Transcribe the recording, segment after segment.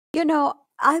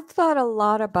I've thought a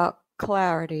lot about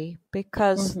clarity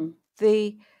because Hmm.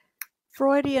 the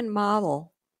Freudian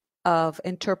model of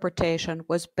interpretation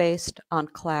was based on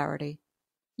clarity.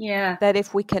 Yeah. That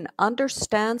if we can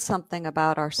understand something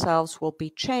about ourselves, we'll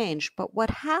be changed. But what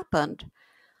happened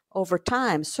over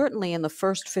time, certainly in the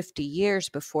first 50 years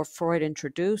before Freud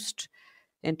introduced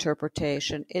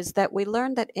interpretation, is that we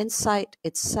learned that insight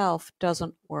itself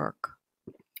doesn't work.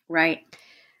 Right.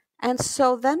 And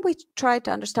so then we tried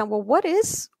to understand, well, what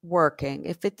is working?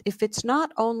 If it's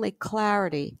not only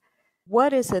clarity,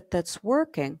 what is it that's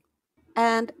working?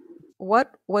 And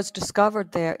what was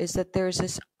discovered there is that there's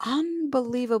this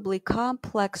unbelievably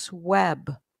complex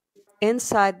web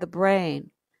inside the brain.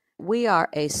 We are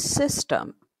a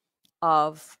system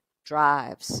of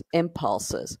drives,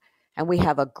 impulses, and we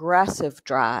have aggressive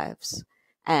drives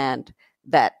and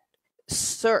that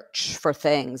search for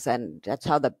things, and that's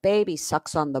how the baby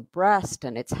sucks on the breast,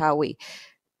 and it's how we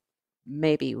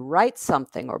maybe write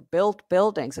something or build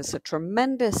buildings. It's a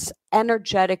tremendous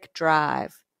energetic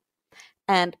drive,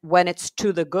 and when it's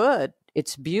to the good,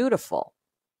 it's beautiful.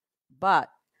 But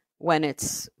when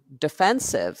it's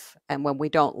defensive and when we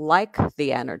don't like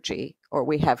the energy or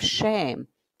we have shame,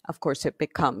 of course, it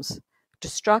becomes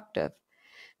destructive.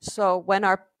 So when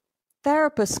our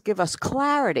therapists give us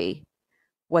clarity,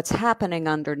 what's happening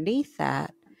underneath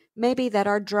that, maybe that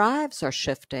our drives are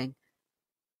shifting,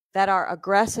 that our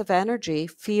aggressive energy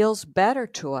feels better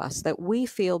to us, that we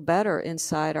feel better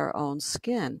inside our own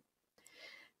skin.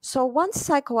 So once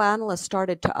psychoanalysts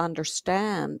started to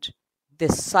understand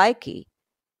this psyche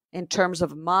in terms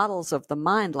of models of the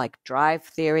mind, like drive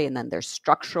theory, and then there's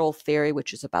structural theory,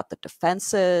 which is about the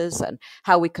defenses and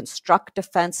how we construct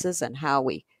defenses and how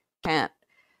we can't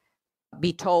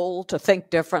be told to think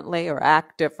differently or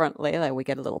act differently. Like we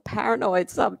get a little paranoid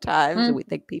sometimes and we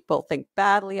think people think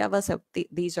badly of us. So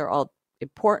these are all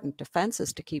important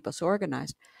defenses to keep us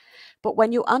organized. But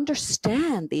when you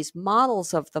understand these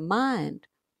models of the mind,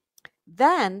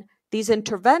 then these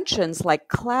interventions like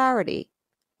clarity,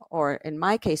 or in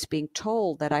my case, being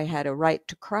told that I had a right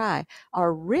to cry,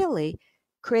 are really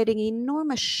creating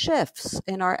enormous shifts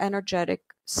in our energetic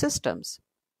systems.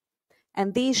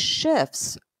 And these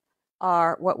shifts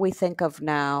are what we think of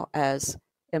now as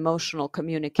emotional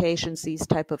communications. These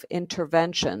type of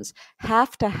interventions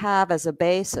have to have as a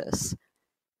basis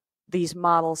these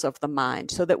models of the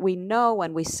mind, so that we know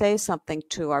when we say something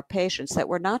to our patients that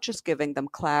we're not just giving them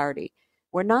clarity,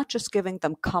 we're not just giving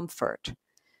them comfort,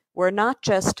 we're not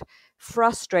just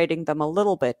frustrating them a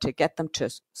little bit to get them to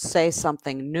say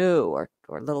something new or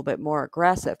a little bit more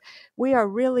aggressive. We are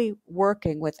really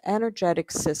working with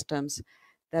energetic systems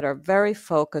that are very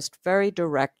focused, very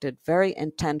directed, very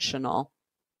intentional,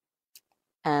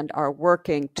 and are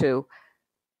working to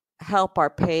help our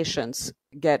patients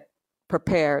get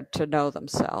prepared to know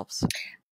themselves.